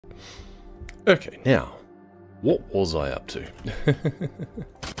Okay, now, what was I up to?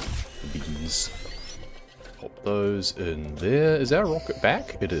 Beans. Pop those in there. Is our rocket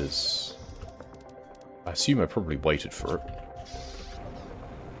back? It is. I assume I probably waited for it.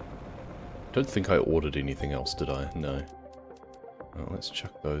 Don't think I ordered anything else, did I? No. Well, let's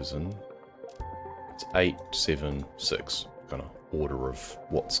chuck those in. It's 8, 7, 6. Kind of order of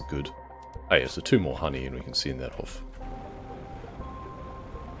what's good. Oh yeah, so 2 more honey and we can send that off.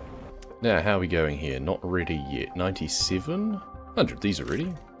 Now, how are we going here? Not ready yet. 97? 100. These are ready.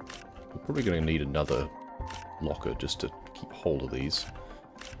 We're probably going to need another locker just to keep hold of these.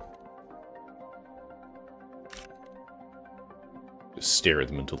 Just stare at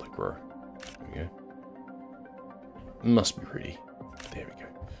them until they grow. There we go. Must be ready. There we go.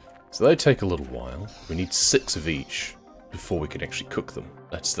 So they take a little while. We need 6 of each before we can actually cook them.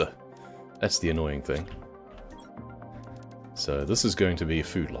 That's the annoying thing. So this is going to be a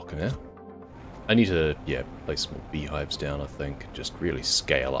food locker now. I need to, yeah, place more beehives down, I think. Just really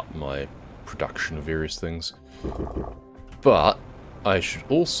scale up my production of various things. But I should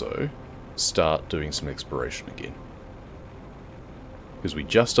also start doing some exploration again. Because we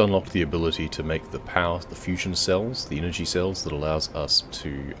just unlocked the ability to make the power, the fusion cells, the energy cells that allows us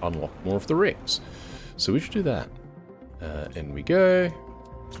to unlock more of the wrecks. So we should do that. In we go.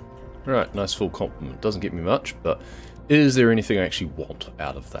 Right, nice full complement. Doesn't get me much, but is there anything I actually want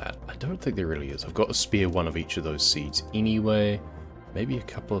out of that? I don't think there really is. I've got to spare one of each of those seeds anyway. Maybe a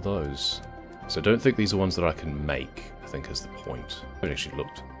couple of those. So I don't think these are ones that I can make, I think is the point. I haven't actually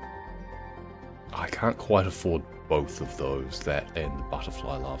looked. I can't quite afford both of those, that and the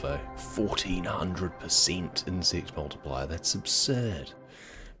butterfly larvae. 1400% insect multiplier, that's absurd.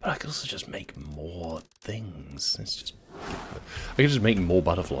 But I could also just make more things. It's just... I could just make more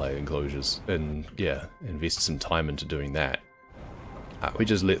butterfly enclosures and, yeah, invest some time into doing that. We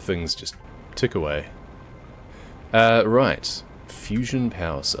just let things just tick away. Right. Fusion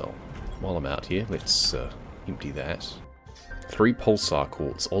power cell. While I'm out here, let's empty that. 3 pulsar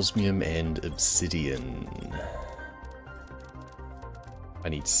quartz, osmium and obsidian. I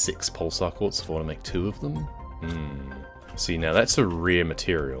need 6 pulsar quartz if I want to make 2 of them. See, now that's a rare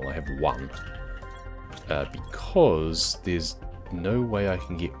material. I have 1. Because there's no way I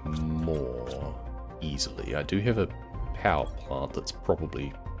can get more easily. I do have a power plant that's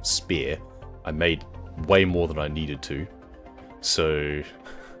probably spare. I made way more than I needed to. So,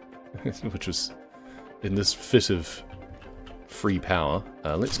 which was in this fit of free power.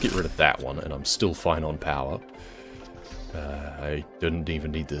 Let's get rid of that one, and I'm still fine on power. I didn't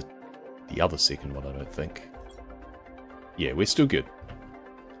even need the other second one, I don't think. Yeah, we're still good.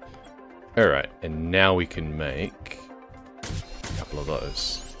 Alright, and now we can make a couple of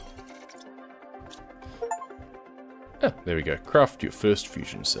those. Ah, there we go. Craft your first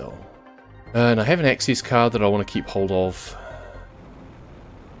fusion cell. And I have an access card that I want to keep hold of.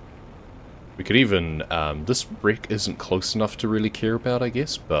 We could even... this wreck isn't close enough to really care about, I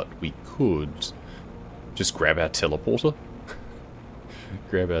guess, but we could just grab our teleporter.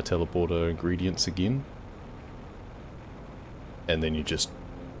 Grab our teleporter ingredients again. And then you just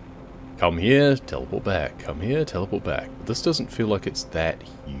come here, teleport back. Come here, teleport back. But this doesn't feel like it's that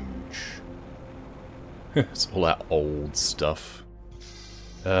huge. It's all our old stuff.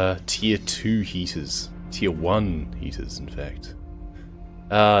 Tier 2 heaters. Tier 1 heaters, in fact.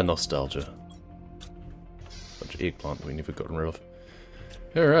 Nostalgia. Bunch of eggplant we never gotten rid of.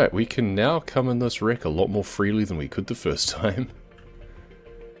 Alright, we can now come in this wreck a lot more freely than we could the first time.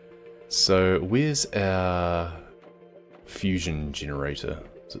 So, where's our fusion generator?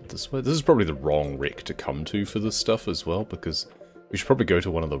 Is it this way? This is probably the wrong wreck to come to for this stuff as well, because we should probably go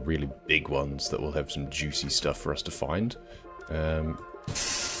to one of the really big ones that will have some juicy stuff for us to find. Can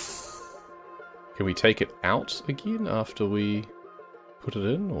we take it out again after we put it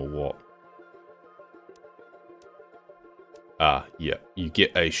in, or what? Ah, yeah. You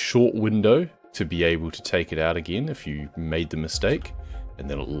get a short window to be able to take it out again if you made the mistake, and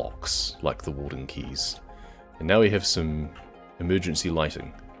then it locks, like the Warden keys. And now we have some emergency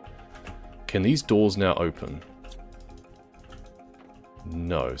lighting. Can these doors now open?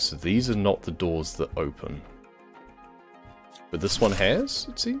 No, so these are not the doors that open. But this one has,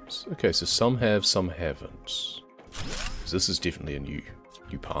 it seems? Okay, so some have, some haven't. So this is definitely a new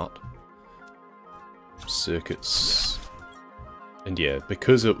part. Circuits. And yeah,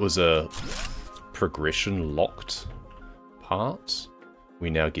 because it was a progression locked part, we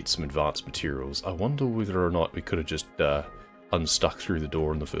now get some advanced materials. I wonder whether or not we could have just unstuck through the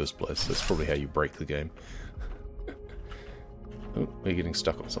door in the first place. That's probably how you break the game. Oh, we're getting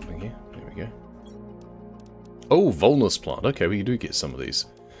stuck on something here. There we go. Oh, Volnus plant. Okay, we do get some of these.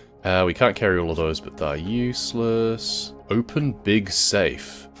 We can't carry all of those, but they're useless. Open big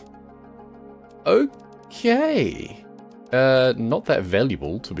safe. Okay. Not that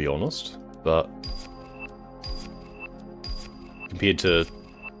valuable, to be honest, but compared to,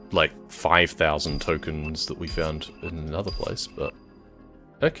 like, 5,000 tokens that we found in another place, but...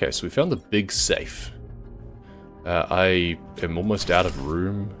 Okay, so we found the big safe. I am almost out of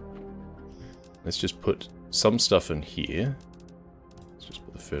room. Let's just put some stuff in here. Let's just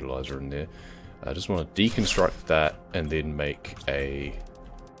put the fertilizer in there. I just want to deconstruct that and then make a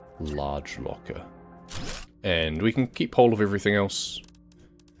large locker. And we can keep hold of everything else.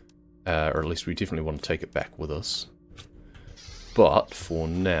 Or at least we definitely want to take it back with us. But for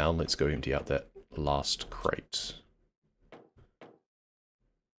now, let's go empty out that last crate.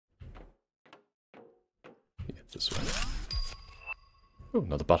 Yeah, this way. Oh,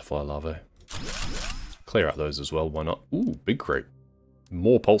 another butterfly larvae. Clear out those as well, why not? Ooh, big crate.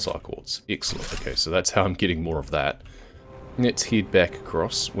 More pulsar quartz. Excellent. Okay, so that's how I'm getting more of that. Let's head back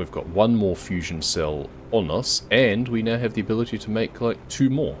across. We've got one more fusion cell on us, and we now have the ability to make, like, 2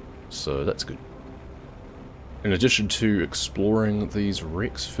 more. So that's good. In addition to exploring these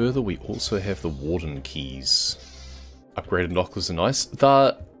wrecks further, we also have the Warden keys. Upgraded knockers are nice.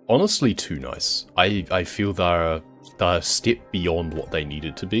 They're honestly too nice. I feel they're a step beyond what they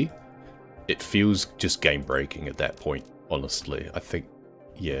needed to be. It feels just game-breaking at that point, honestly. I think,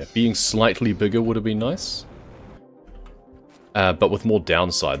 yeah, being slightly bigger would have been nice. But with more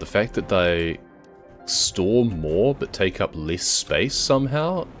downside, the fact that they store more but take up less space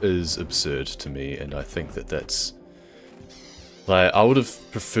somehow is absurd to me, and I think that that's... Like, I would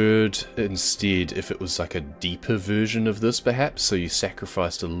have preferred instead if it was like a deeper version of this, perhaps, so you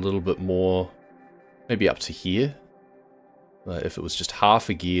sacrificed a little bit more, maybe up to here. If it was just half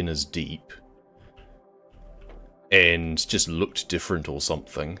again as deep, and just looked different or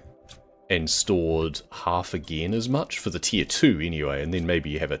something, and stored half again as much, for the tier 2 anyway, and then maybe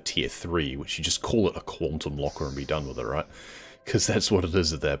you have a tier 3, which you just call it a quantum locker and be done with it, right? Because that's what it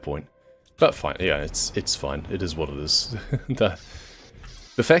is at that point. But fine, yeah, it's fine. It is what it is. The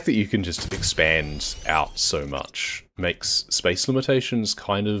fact that you can just expand out so much makes space limitations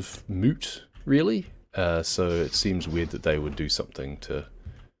kind of moot, really. So it seems weird that they would do something to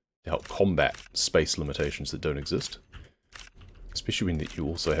help combat space limitations that don't exist. Especially when you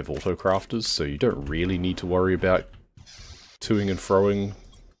also have auto-crafters, so you don't really need to worry about toing and froing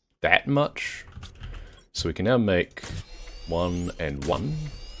that much. So we can now make 1 and 1.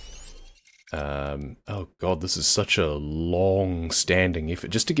 Oh god, this is such a long-standing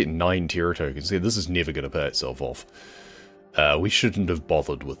effort. Just to get 9 Terra tokens, yeah, this is never going to pay itself off. We shouldn't have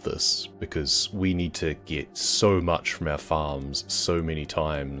bothered with this, because we need to get so much from our farms so many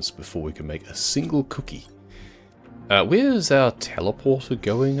times before we can make a single cookie. Where is our teleporter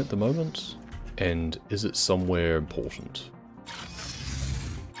going at the moment? And is it somewhere important?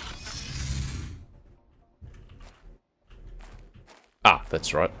 Ah,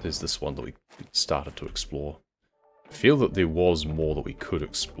 that's right. There's this one that we started to explore. I feel that there was more that we could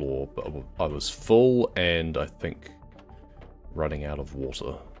explore, but I was full and I think running out of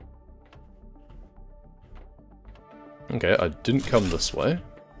water. Okay, I didn't come this way.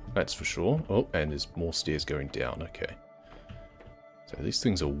 That's for sure. Oh, and there's more stairs going down. Okay. So these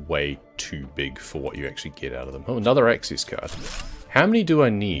things are way too big for what you actually get out of them. Oh, another access card. How many do I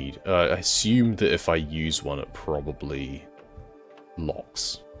need? I assume that if I use one, it probably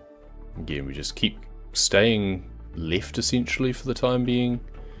locks. Again, we just keep staying left, essentially, for the time being.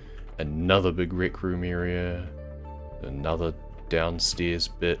 Another big rec room area. Another downstairs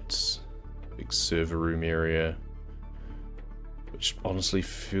bit. Big server room area. Which honestly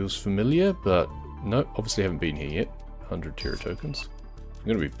feels familiar, but no, obviously haven't been here yet. 100 Terra tokens. I'm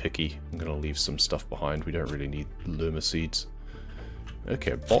going to be picky. I'm going to leave some stuff behind. We don't really need Lerma seeds.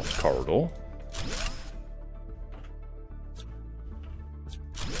 Okay, blocked corridor.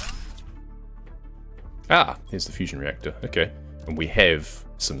 Ah, here's the fusion reactor. Okay, and we have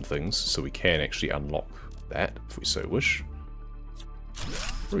some things, so we can actually unlock that if we so wish.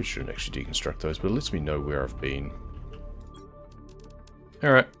 Probably shouldn't actually deconstruct those, but it lets me know where I've been.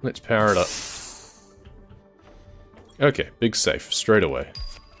 Alright, let's power it up. Okay, big safe, straight away.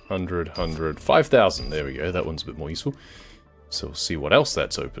 100, 100, 5,000, there we go, that one's a bit more useful. So we'll see what else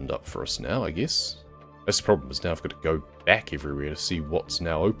that's opened up for us now, I guess. That's the problem, is now I've got to go back everywhere to see what's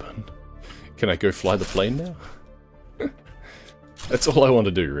now open. Can I go fly the plane now? That's all I want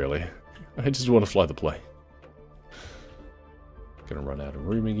to do, really. I just want to fly the plane. Gonna run out of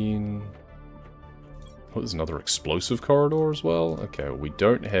room again. Oh, there's another explosive corridor as well. Okay, well, we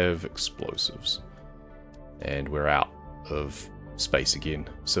don't have explosives. And we're out of space again.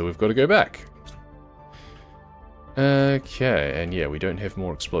 So we've got to go back. Okay, and yeah, we don't have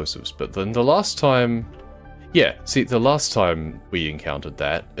more explosives. But then the last time... Yeah, see, the last time we encountered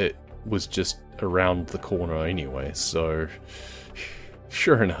that, it was just around the corner anyway, so...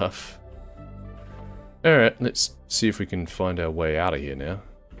 Sure enough. Alright, let's see if we can find our way out of here now.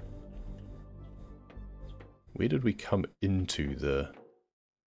 Where did we come into the...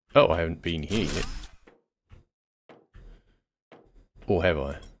 Oh, I haven't been here yet. Or have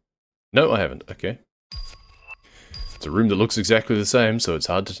I? No, I haven't. Okay. It's a room that looks exactly the same, so it's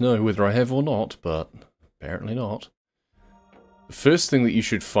hard to know whether I have or not, but apparently not. The first thing that you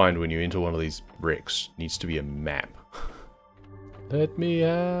should find when you enter one of these wrecks needs to be a map. Let me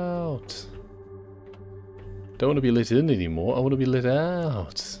out. Don't want to be let in anymore, I want to be let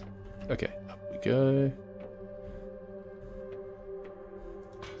out. Okay, up we go.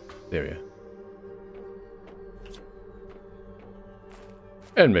 There we go.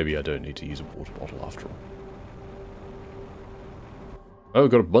 And maybe I don't need to use a water bottle after all. Oh,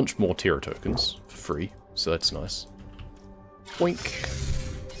 we've got a bunch more Terra tokens for free, so that's nice. Boink.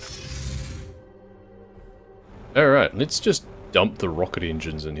 Alright, let's just dump the rocket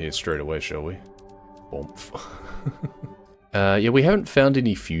engines in here straight away, shall we? Bomph. Yeah, we haven't found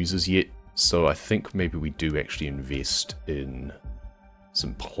any fuses yet, so I think maybe we do actually invest in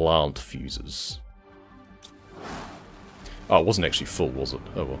some plant fuses. Oh, it wasn't actually full, was it?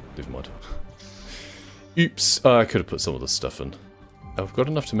 Oh well, never mind. Oops, I could have put some of this stuff in. I've got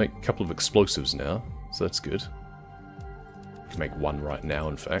enough to make a couple of explosives now, so that's good. I can make one right now,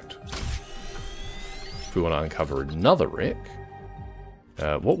 in fact. If we want to uncover another wreck.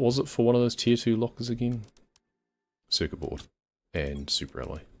 What was it for one of those tier 2 lockers again? Circuit board and super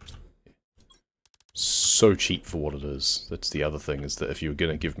alloy. So cheap for what it is. That's the other thing, is that if you were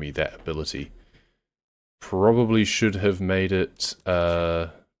going to give me that ability, probably should have made it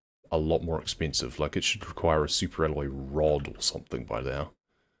a lot more expensive. Like, it should require a super alloy rod or something by now,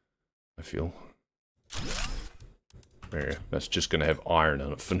 I feel. There, that's just going to have iron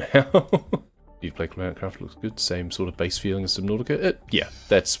in it for now. Need to play Planetcraft, looks good. Same sort of base feeling as Subnautica. Yeah,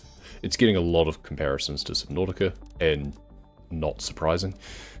 it's getting a lot of comparisons to Subnautica, and not surprising.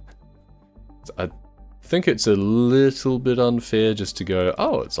 I think it's a little bit unfair just to go,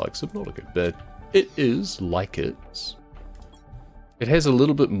 oh, it's like Subnautica, but it is like it. It has a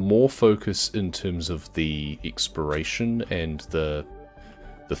little bit more focus in terms of the exploration and the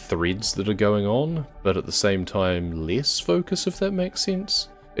threads that are going on, but at the same time less focus, if that makes sense.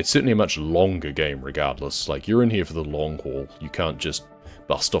 It's certainly a much longer game regardless. Like, you're in here for the long haul. You can't just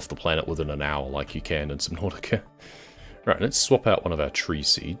bust off the planet within an hour like you can in Subnautica. Right, let's swap out one of our tree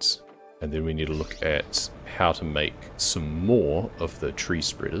seeds. And then we need to look at how to make some more of the tree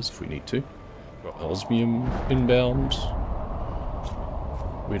spreaders if we need to. Got osmium inbound.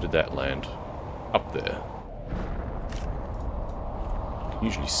 Where did that land? Up there. You can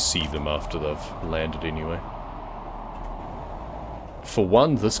usually see them after they've landed anyway. For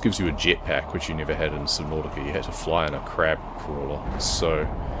one, this gives you a jetpack, which you never had in Subnautica. You had to fly in a crab crawler. So,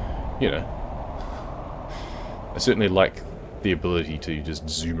 you know. I certainly like the ability to just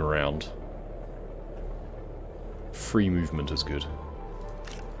zoom around. Free movement is good.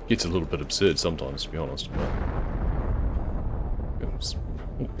 Gets a little bit absurd sometimes, to be honest, but...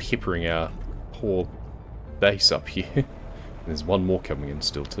 I'm peppering our poor base up here. There's one more coming in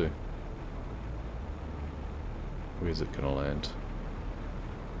still, too. Where's it gonna land?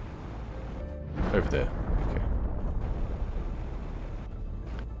 Over there. Okay.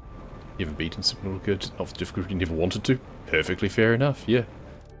 You ever beaten Subnautica off difficulty you never wanted to? Perfectly fair enough, yeah.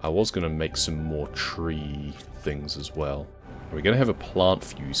 I was going to make some more tree things as well. We're going to have a plant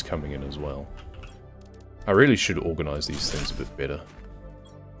fuse coming in as well. I really should organise these things a bit better.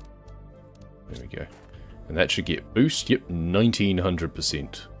 There we go. And that should get boost, yep,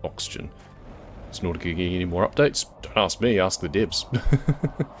 1900% oxygen. Subnautica getting any more updates? Don't ask me, ask the devs.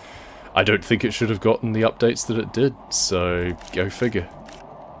 I don't think it should have gotten the updates that it did, so go figure.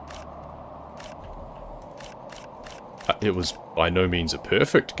 It was by no means a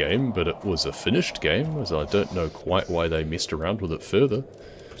perfect game, but it was a finished game, as I don't know quite why they messed around with it further.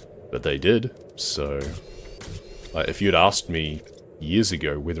 But they did, so... if you'd asked me years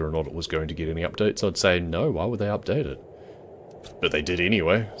ago whether or not it was going to get any updates, I'd say no, why would they update it? But they did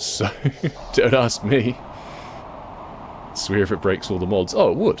anyway, so don't ask me. I swear if it breaks all the mods.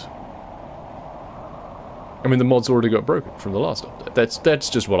 Oh, it would. I mean, the mods already got broken from the last update. That's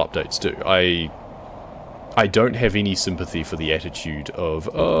just what updates do. I don't have any sympathy for the attitude of,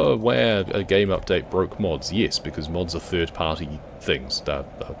 oh, wow, a game update broke mods. Yes, because mods are third-party things. They're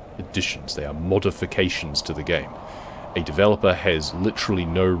additions. They are modifications to the game. a developer has literally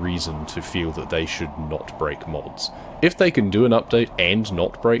no reason to feel that they should not break mods. If they can do an update and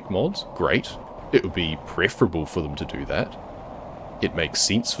not break mods, great. It would be preferable for them to do that. It makes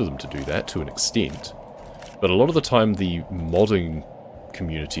sense for them to do that to an extent. But a lot of the time the modding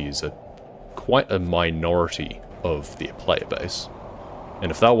communities are quite a minority of their player base.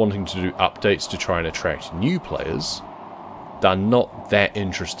 And if they're wanting to do updates to try and attract new players, they're not that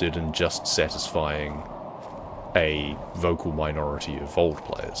interested in just satisfying a vocal minority of old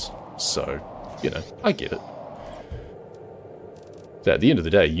players. So, you know, I get it. So at the end of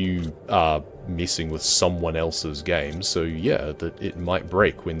the day, you are messing with someone else's game, so yeah, that it might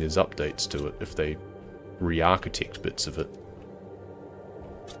break when there's updates to it if they re-architect bits of it.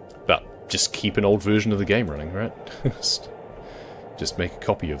 But just keep an old version of the game running, right? Just make a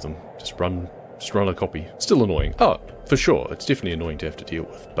copy of them. Just run a copy. Still annoying. Oh, for sure, it's definitely annoying to have to deal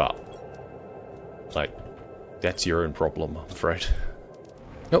with, but like, that's your own problem, I'm afraid.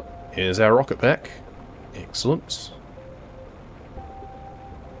 Oh, here's our rocket pack. Excellent.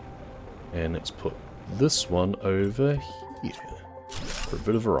 And let's put this one over here for a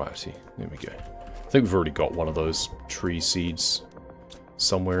bit of variety. There we go. I think we've already got one of those tree seeds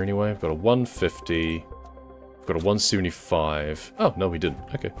somewhere anyway. We've got a 150. We've got a 175. Oh, no, we didn't.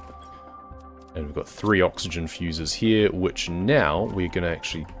 Okay. And we've got 3 oxygen fuses here, which now we're going to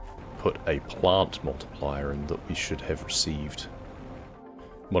actually put a plant multiplier in that we should have received.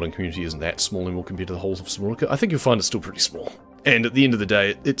 Modern community isn't that small anymore compared to the whole of Smolka. I think you'll find it's still pretty small. And at the end of the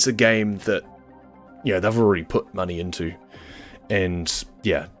day, it's a game that, yeah, they've already put money into. And,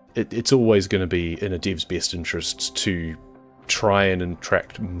 yeah, it's always going to be in a dev's best interest to try and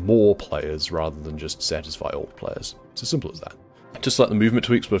attract more players rather than just satisfy old players. It's as simple as that. Just like the movement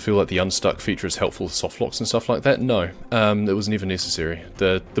tweaks, but I feel like the unstuck feature is helpful with softlocks and stuff like that. No, it was never necessary.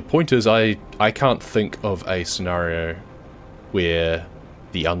 The point is I can't think of a scenario where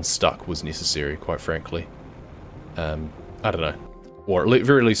the unstuck was necessary, quite frankly. I don't know. Or at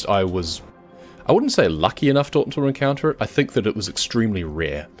very least I wouldn't say lucky enough to encounter it. I think that it was extremely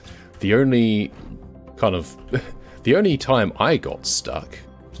rare. The only time I got stuck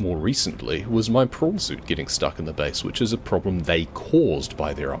more recently was my prawn suit getting stuck in the base, which is a problem they caused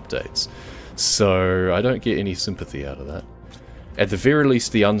by their updates. So I don't get any sympathy out of that. At the very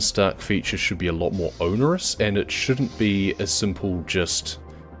least, the unstuck feature should be a lot more onerous, and it shouldn't be as simple just,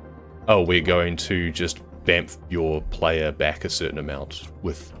 oh, we're going to just bamf your player back a certain amount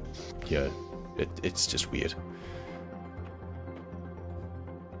with, you know, it's just weird.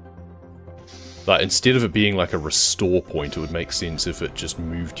 Like, instead of it being like a restore point, it would make sense if it just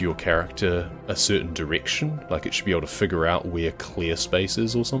moved your character a certain direction. Like, it should be able to figure out where clear space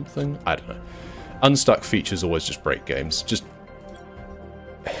is or something. I don't know. Unstuck features always just break games. Just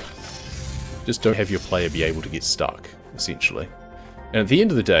don't have your player be able to get stuck, essentially. And at the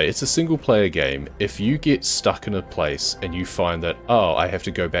end of the day, it's a single-player game. If you get stuck in a place and you find that, oh, I have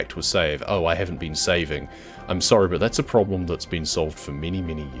to go back to a save, oh, I haven't been saving, I'm sorry, but that's a problem that's been solved for many,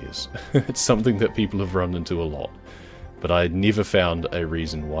 many years. It's something that people have run into a lot. But I never found a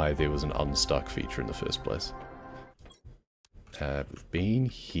reason why there was an unstuck feature in the first place. We've been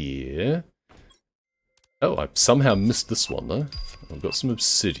here. Oh, I somehow missed this one, though. I've got some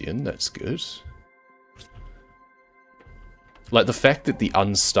obsidian, that's good. Like, the fact that the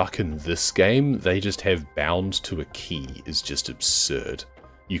unstuck in this game, they just have bound to a key is just absurd.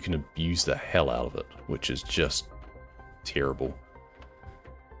 You can abuse the hell out of it, which is just terrible.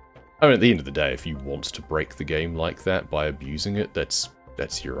 I mean, at the end of the day, if you want to break the game like that by abusing it, that's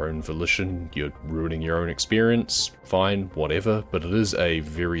your own volition. You're ruining your own experience, fine, whatever. But it is a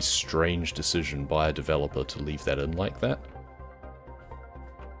very strange decision by a developer to leave that in like that.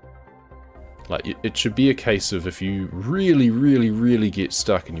 Like, it should be a case of if you really, really, really get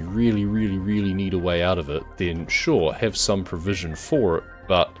stuck and you really, really, really need a way out of it, then sure, have some provision for it,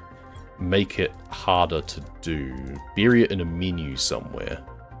 but make it harder to do. Bury it in a menu somewhere.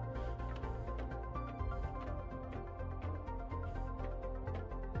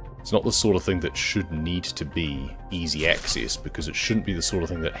 It's not the sort of thing that should need to be easy access, because it shouldn't be the sort of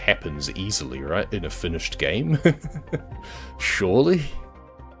thing that happens easily, right? In a finished game? Surely?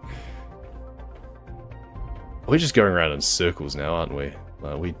 We're just going around in circles now, aren't we?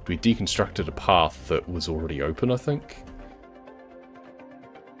 We deconstructed a path that was already open, I think.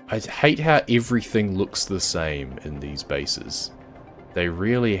 I hate how everything looks the same in these bases. They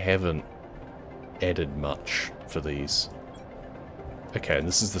really haven't added much for these. Okay, and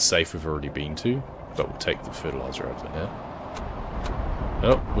this is the safe we've already been to, but we'll take the fertilizer out of it now.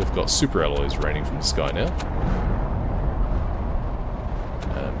 Oh, we've got super alloys raining from the sky now.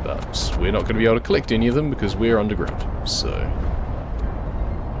 But we're not going to be able to collect any of them because we're underground. So,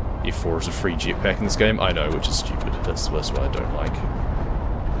 F4 is a free jetpack in this game. I know, which is stupid. That's what I don't like.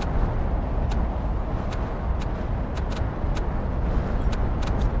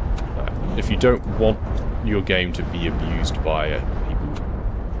 If you don't want your game to be abused by people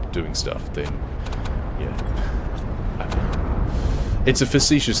doing stuff, then yeah. It's a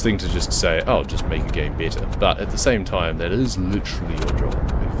facetious thing to just say, oh, just make a game better. But at the same time, that is literally your job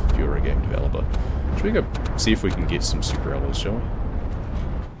if you're a game developer. Should we go see if we can get some super alloys, shall we?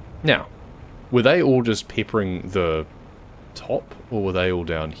 Now, were they all just peppering the top, or were they all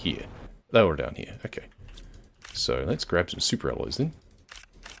down here? They were down here, okay. So let's grab some super alloys then.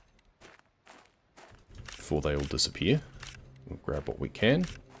 Before they all disappear. We'll grab what we can.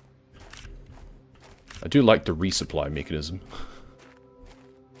 I do like the resupply mechanism.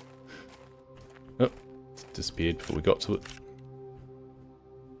 Oh, it's disappeared before we got to it.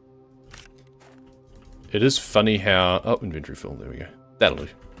 It is funny how... Oh, inventory fill, there we go. That'll do.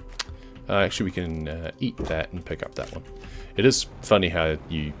 Actually, we can eat that and pick up that one. It is funny how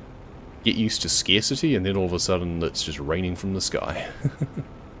you get used to scarcity and then all of a sudden it's just raining from the sky.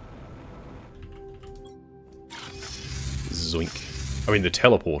 Zoink. I mean, the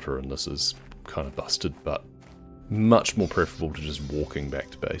teleporter in this is kind of busted, but much more preferable to just walking back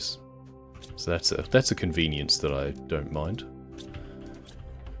to base. So that's a convenience that I don't mind.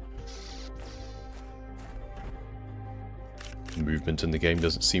 Movement in the game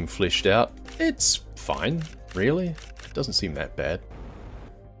doesn't seem fleshed out. It's fine, really. It doesn't seem that bad.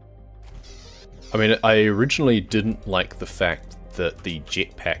 I mean, I originally didn't like the fact that the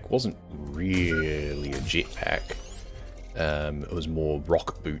jetpack wasn't really a jetpack. It was more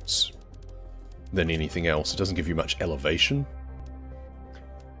rock boots than anything else. It doesn't give you much elevation.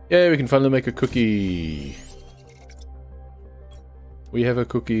 Yeah, we can finally make a cookie. We have a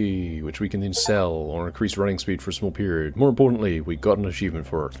cookie, which we can then sell or increase running speed for a small period. More importantly, we got an achievement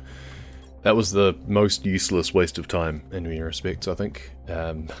for it. That was the most useless waste of time in many respects, I think.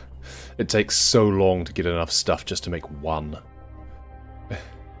 It takes so long to get enough stuff just to make one.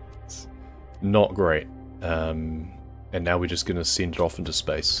 It's not great. And now we're just going to send it off into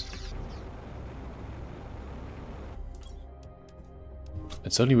space.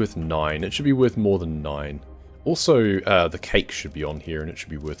 It's only worth 9. It should be worth more than 9. Also, the cake should be on here and it should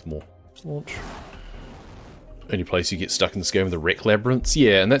be worth more. Launch. Only place you get stuck in this game with the wreck labyrinths.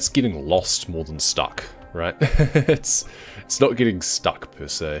 Yeah, and that's getting lost more than stuck, right? it's not getting stuck per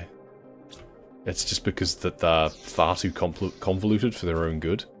se. It's just because that they're far too convoluted for their own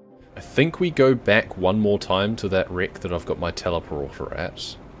good. I think we go back one more time to that wreck that I've got my teleporter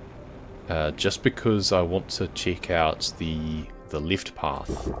at. Just because I want to check out the left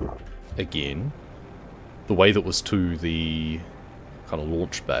path again. The way that was to the kind of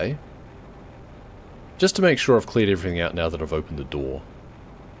launch bay. Just to make sure I've cleared everything out now that I've opened the door.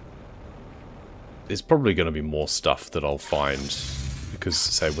 There's probably going to be more stuff that I'll find. Because,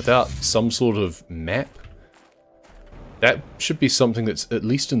 say, without some sort of map, that should be something that's at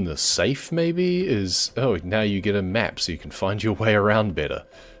least in the safe, maybe, is, oh, now you get a map so you can find your way around better.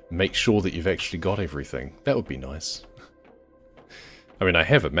 Make sure that you've actually got everything. That would be nice. I mean, I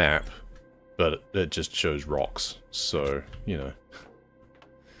have a map, but it just shows rocks, so, you know.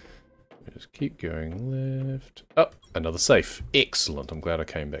 Just keep going left. Oh, another safe. Excellent. I'm glad I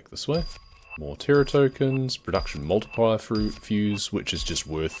came back this way. More Terra tokens. Production multiplier fuse, which is just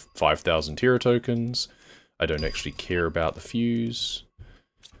worth 5,000 Terra tokens. I don't actually care about the fuse.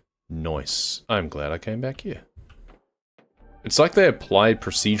 Nice. I'm glad I came back here. It's like they applied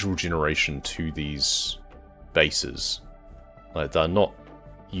procedural generation to these bases. Like, they're not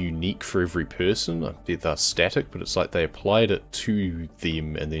unique for every person. They're static, but it's like they applied it to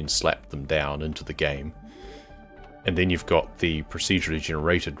them and then slapped them down into the game. And then you've got the procedurally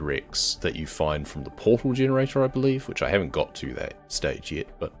generated wrecks that you find from the portal generator, I believe, which I haven't got to that stage yet,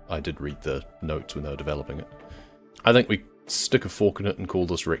 but I did read the notes when they were developing it. I think we stick a fork in it and call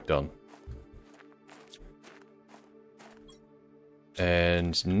this wreck done.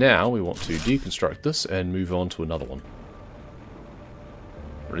 And now we want to deconstruct this and move on to another one.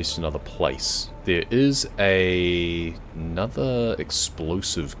 Or at least another place. There is another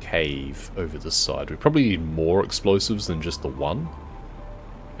explosive cave over this side. We probably need more explosives than just the one.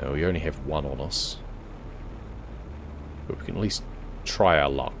 No, we only have one on us. But we can at least try our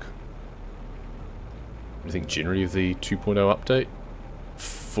luck. What do you think generally of the 2.0 update?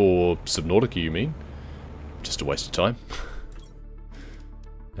 For Subnautica, you mean? Just a waste of time.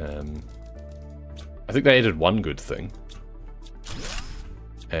 I think they added one good thing.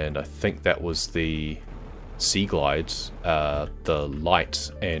 And I think that was the Sea Glide, the light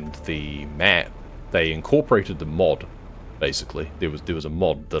and the map, they incorporated the mod, basically. There was a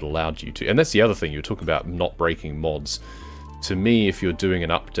mod that allowed you to... And that's the other thing, you were talking about not breaking mods. To me, if you're doing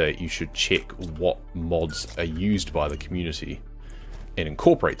an update, you should check what mods are used by the community and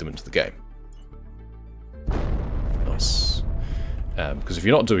incorporate them into the game. Nice. Because if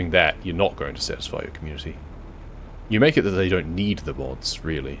you're not doing that, you're not going to satisfy your community. You make it that they don't need the mods,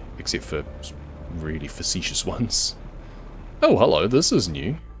 really, except for really facetious ones. Oh, hello, this is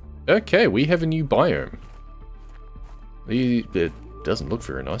new. Okay, we have a new biome. It doesn't look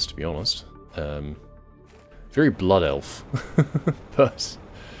very nice, to be honest. Very blood elf. But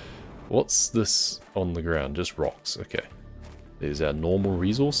what's this on the ground? Just rocks. Okay. There's our normal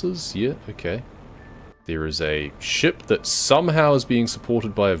resources. Yeah, okay. There is a ship that somehow is being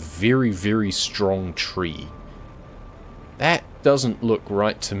supported by a very, very strong tree. That doesn't look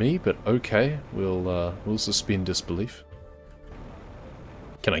right to me, but okay. We'll suspend disbelief.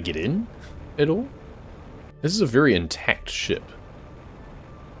 Can I get in at all? This is a very intact ship.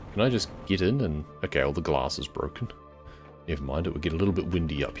 Can I just get in and... Okay, all the glass is broken. Never mind, it would get a little bit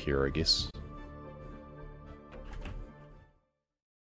windy up here, I guess.